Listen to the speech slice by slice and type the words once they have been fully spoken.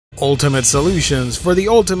Ultimate solutions for the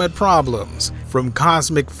ultimate problems, from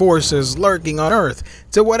cosmic forces lurking on Earth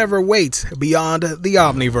to whatever waits beyond the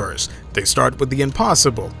Omniverse. They start with the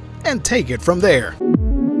impossible and take it from there.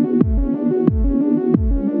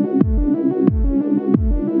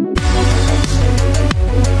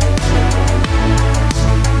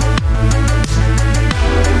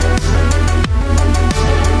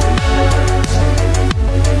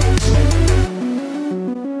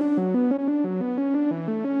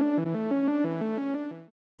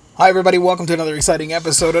 Hi everybody, welcome to another exciting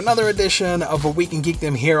episode, another edition of A Week in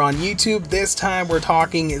Geekdom here on YouTube. This time we're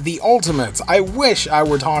talking the Ultimates. I wish I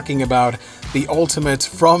were talking about the Ultimates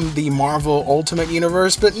from the Marvel Ultimate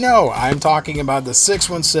Universe, but no, I'm talking about the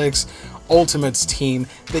 616 Ultimates team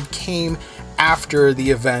that came after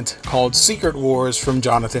the event called Secret Wars from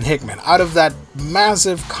Jonathan Hickman. Out of that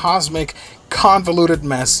massive, cosmic, convoluted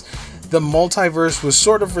mess, the multiverse was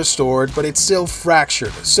sort of restored, but it's still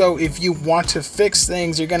fractured. So if you want to fix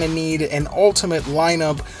things, you're going to need an ultimate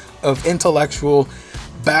lineup of intellectual,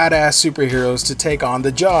 badass superheroes to take on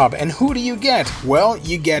the job. And who do you get? Well,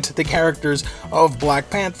 you get the characters of Black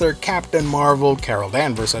Panther, Captain Marvel, Carol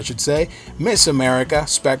Danvers I should say, Miss America,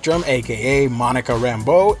 Spectrum aka Monica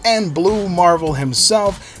Rambeau, and Blue Marvel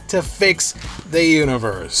himself to fix the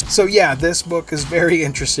universe. So yeah, this book is very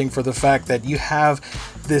interesting for the fact that you have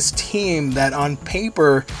this team that on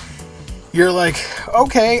paper you're like,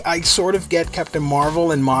 okay, I sort of get Captain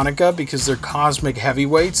Marvel and Monica because they're cosmic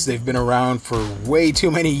heavyweights. They've been around for way too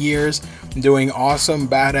many years doing awesome,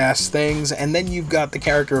 badass things. And then you've got the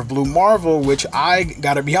character of Blue Marvel, which I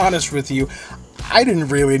gotta be honest with you, I didn't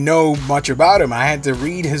really know much about him. I had to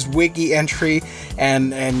read his wiki entry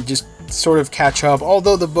and just sort of catch up,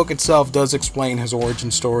 although the book itself does explain his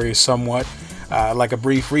origin story somewhat, like a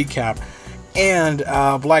brief recap. And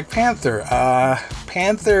Black Panther.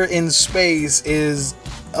 Panther in space is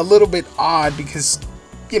a little bit odd because,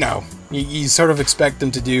 you know, you sort of expect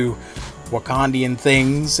them to do Wakandian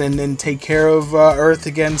things and then take care of Earth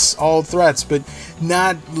against all threats, but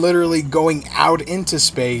not literally going out into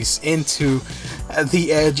space, into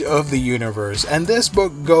the edge of the universe. And this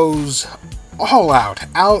book goes all out.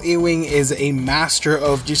 Ewing is a master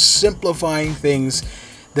of just simplifying things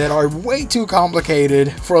that are way too complicated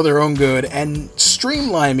for their own good and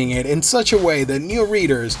streamlining it in such a way that new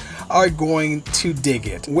readers are going to dig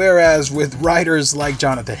it. Whereas with writers like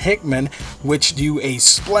Jonathan Hickman, which do a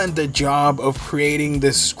splendid job of creating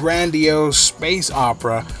this grandiose space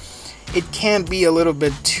opera, it can be a little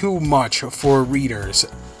bit too much for readers.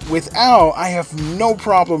 With Al, I have no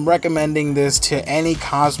problem recommending this to any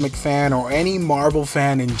cosmic fan or any Marvel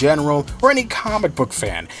fan in general or any comic book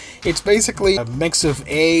fan. It's basically a mix of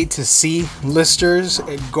A to C listers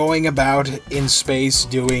going about in space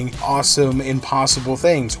doing awesome, impossible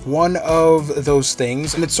things. One of those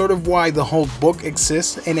things, and it's sort of why the whole book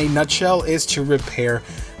exists in a nutshell, is to repair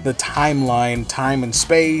the timeline, time and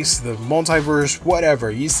space, the multiverse, whatever.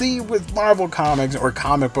 You see, with Marvel comics or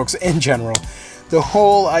comic books in general, the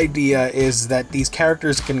whole idea is that these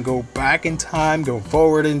characters can go back in time, go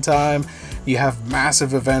forward in time. You have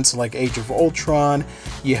massive events like Age of Ultron.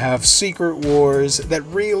 You have Secret Wars that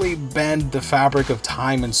really bend the fabric of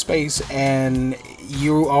time and space, and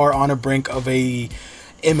you are on a brink of a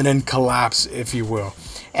imminent collapse, if you will.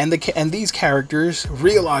 And these characters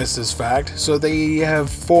realize this fact, so they have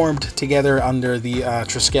formed together under the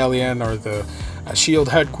Triskelion or the SHIELD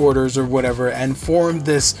headquarters or whatever, and formed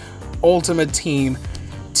this ultimate team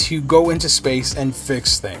to go into space and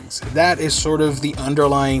fix things. That is sort of the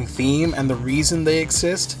underlying theme and the reason they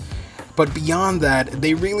exist. But beyond that,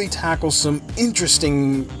 they really tackle some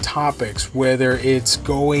interesting topics, whether it's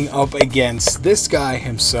going up against this guy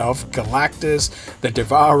himself, Galactus, the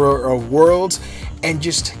Devourer of Worlds, and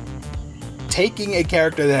just taking a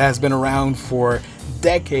character that has been around for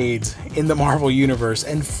decades in the Marvel Universe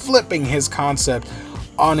and flipping his concept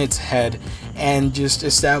on its head and just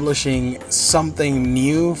establishing something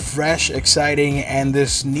new, fresh, exciting, and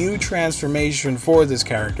this new transformation for this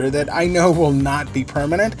character that I know will not be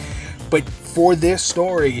permanent, but for this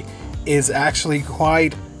story is actually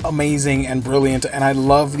quite amazing and brilliant, and I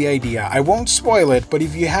love the idea. I won't spoil it, but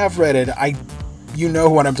if you have read it, you know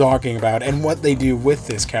what I'm talking about and what they do with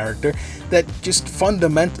this character that just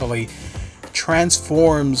fundamentally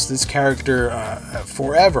transforms this character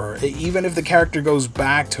forever. Even if the character goes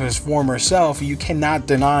back to his former self, you cannot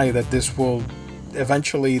deny that this will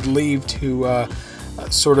eventually lead to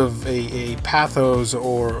sort of a pathos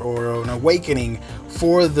or an awakening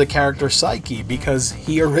for the character psyche, because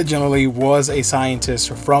he originally was a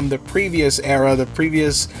scientist from the previous era, the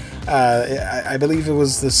previous I believe it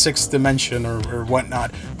was the sixth dimension or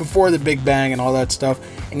whatnot, before the Big Bang and all that stuff.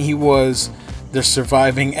 and he was the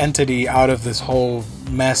surviving entity out of this whole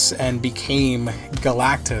mess and became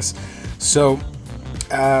Galactus. So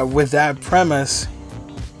with that premise,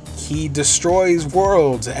 he destroys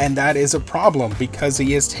worlds, and that is a problem because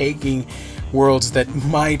he is taking worlds that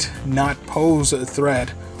might not pose a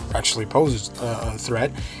threat, or actually pose a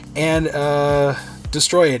threat, and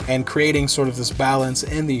destroy it, and creating sort of this balance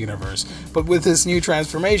in the universe. But with this new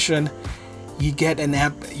transformation, you get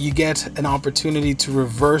an opportunity to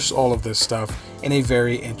reverse all of this stuff in a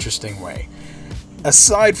very interesting way.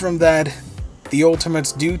 Aside from that, the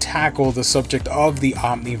Ultimates do tackle the subject of the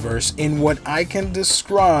Omniverse in what I can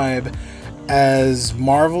describe as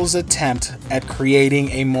Marvel's attempt at creating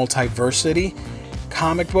a multiversity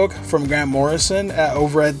comic book from Grant Morrison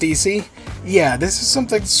over at DC. Yeah, this is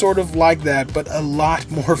something sort of like that, but a lot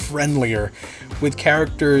more friendlier, with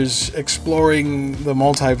characters exploring the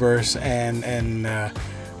multiverse and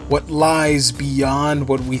what lies beyond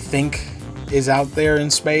what we think is out there in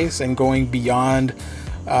space, and going beyond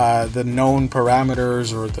the known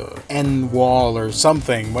parameters or the end wall or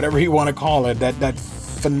something, whatever you want to call it, that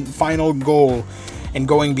final goal, and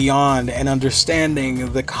going beyond and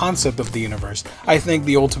understanding the concept of the universe. I think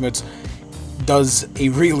the Ultimates does a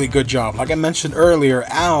really good job. Like I mentioned earlier,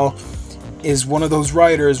 Al is one of those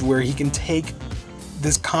writers where he can take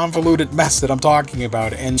this convoluted mess that I'm talking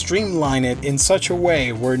about and streamline it in such a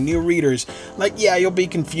way where new readers, like, yeah, you'll be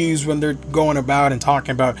confused when they're going about and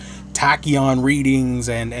talking about tachyon readings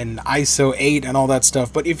and ISO 8 and all that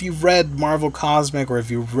stuff, but if you've read Marvel Cosmic, or if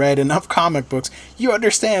you've read enough comic books, you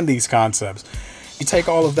understand these concepts. You take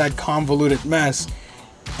all of that convoluted mess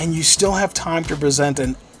and you still have time to present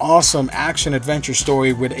an awesome action-adventure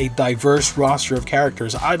story with a diverse roster of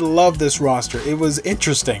characters. I love this roster. It was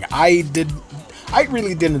interesting. I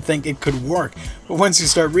really didn't think it could work, but once you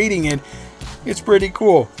start reading it, it's pretty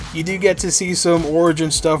cool. You do get to see some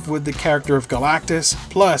origin stuff with the character of Galactus,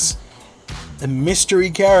 plus a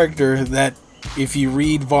mystery character that if you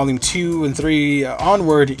read volume 2 and 3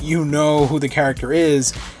 onward, you know who the character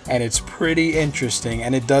is, and it's pretty interesting,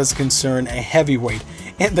 and it does concern a heavyweight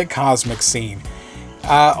in the cosmic scene.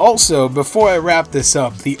 Also, before I wrap this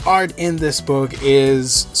up, the art in this book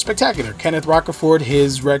is spectacular. Kenneth Rocafort,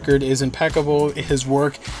 his record is impeccable. His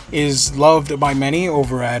work is loved by many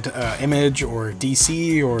over at Image or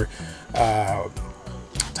DC or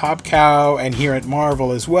Top Cow, and here at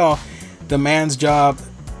Marvel as well. The man's job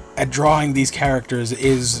at drawing these characters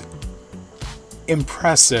is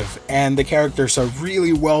impressive, and the characters are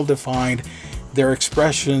really well defined. Their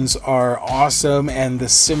expressions are awesome, and the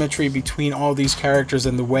symmetry between all these characters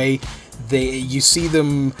and the way you see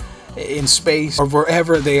them in space or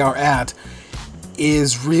wherever they are at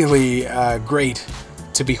is really great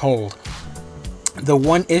to behold. The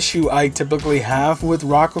one issue I typically have with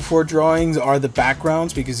Rocafort drawings are the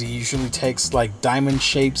backgrounds, because he usually takes like diamond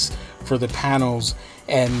shapes for the panels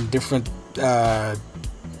and different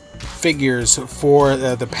figures for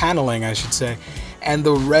the paneling, I should say, and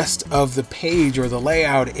the rest of the page or the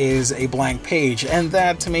layout is a blank page. And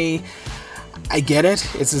that, to me, I get it,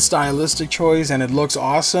 it's a stylistic choice and it looks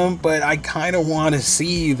awesome, but I kind of want to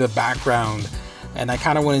see the background and I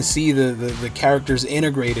kind of want to see the characters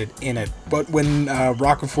integrated in it. But when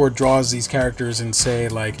Rocafort draws these characters and say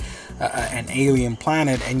like an alien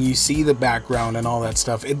planet, and you see the background and all that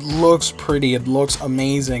stuff, it looks pretty, it looks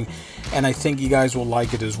amazing, and I think you guys will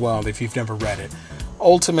like it as well if you've never read it.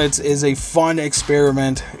 Ultimates is a fun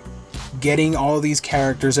experiment, getting all these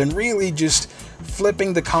characters and really just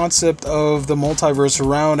flipping the concept of the multiverse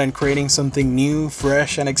around and creating something new,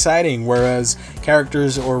 fresh, and exciting, whereas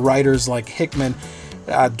characters or writers like Hickman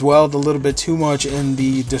dwelled a little bit too much in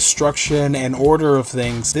the destruction and order of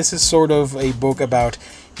things. This is sort of a book about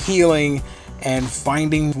healing and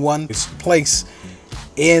finding one's place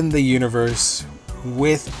in the universe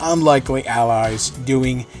with unlikely allies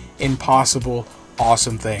doing impossible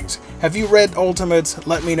awesome things. Have you read Ultimates?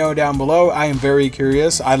 Let me know down below. I am very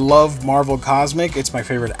curious. I love Marvel Cosmic. It's my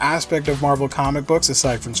favorite aspect of Marvel comic books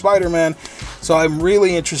aside from Spider-Man. So I'm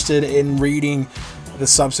really interested in reading the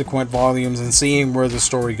subsequent volumes and seeing where the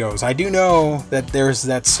story goes. I do know that there's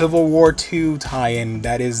that Civil War II tie-in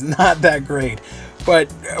that is not that great,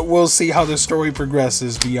 but we'll see how the story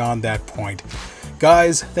progresses beyond that point.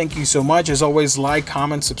 Guys, thank you so much. As always, like,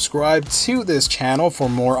 comment, subscribe to this channel for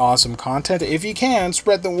more awesome content. If you can,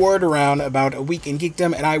 spread the word around about A Week in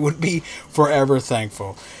Geekdom, and I would be forever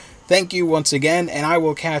thankful. Thank you once again, and I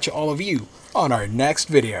will catch all of you on our next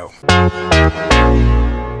video.